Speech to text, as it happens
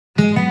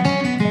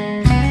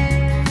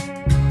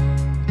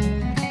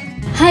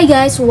Hi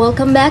guys,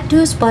 welcome back to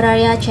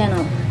Spotaria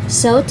channel.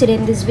 So today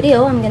in this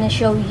video, I'm gonna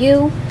show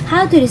you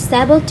how to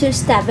disable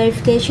two-step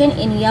verification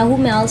in Yahoo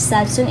Mail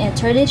Samsung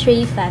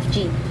A33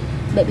 5G.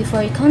 But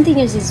before we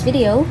continue this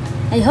video,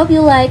 I hope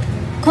you like,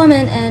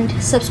 comment, and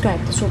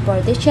subscribe to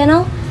support this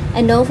channel,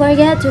 and don't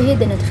forget to hit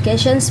the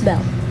notifications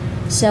bell.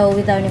 So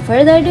without any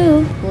further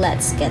ado,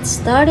 let's get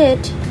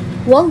started.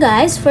 Well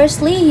guys,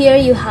 firstly here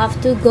you have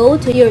to go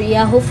to your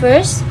Yahoo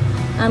first.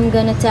 I'm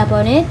gonna tap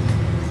on it.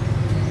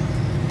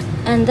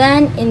 And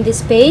then in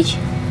this page,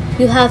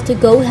 you have to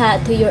go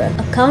ahead to your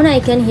account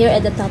icon here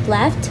at the top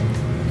left.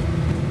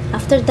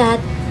 After that,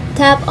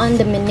 tap on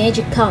the Manage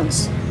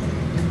Accounts.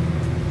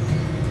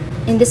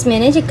 In this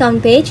Manage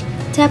Account page,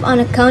 tap on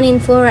Account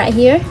Info right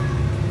here.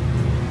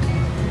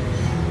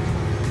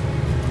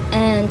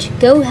 And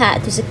go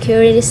ahead to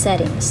Security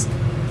Settings.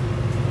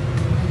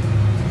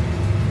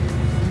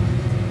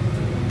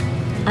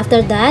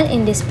 After that,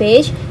 in this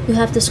page, you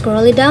have to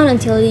scroll it down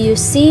until you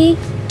see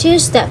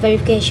two-step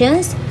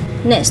verifications.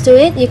 Next to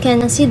it, you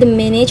can see the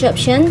Manage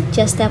option.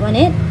 Just tap on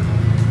it.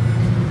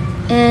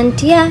 And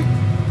yeah,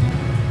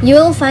 you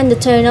will find the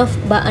turn off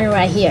button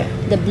right here,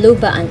 the blue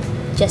button.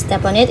 Just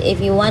tap on it if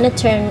you want to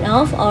turn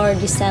off or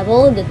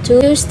disable the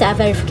two-step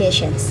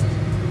verifications.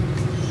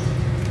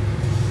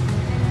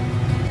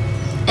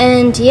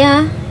 And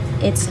yeah,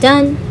 it's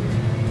done.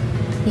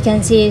 You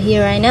can see it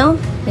here right now.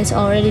 It's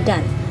already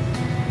done.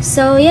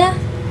 So yeah,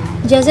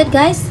 just it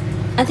guys.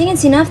 I think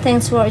it's enough.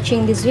 Thanks for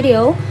watching this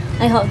video.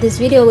 I hope this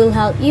video will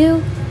help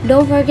you.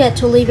 Don't forget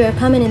to leave your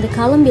comment in the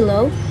column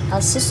below. I'll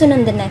see you soon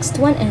on the next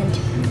one, and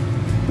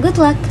good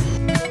luck!